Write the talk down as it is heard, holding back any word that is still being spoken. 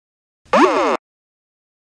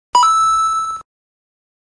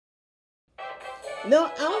No,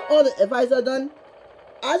 out of all the advice I've done,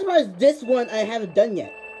 I'm surprised this one I haven't done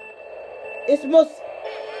yet. It's the most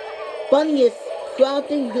funniest clown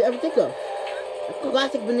thing you could ever think of. A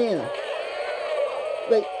classic banana.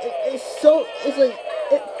 Like, it's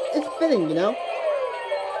fitting, you know?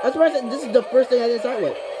 I'm surprised that this is the first thing I didn't start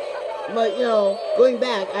with. But, you know, going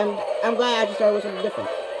back, I'm glad I actually started with something different.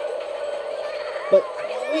 But,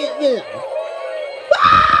 you know.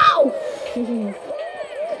 Wow!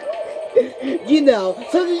 You know,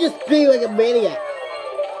 something just being like a maniac.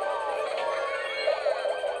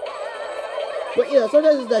 But, you know,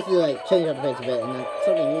 sometimes it's nice to, like, change up the pace a bit, and then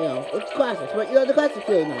something, you know, it's classics. But, you know, the classics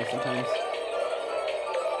really nice sometimes.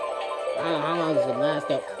 I don't know how long this is gonna last,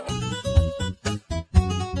 though.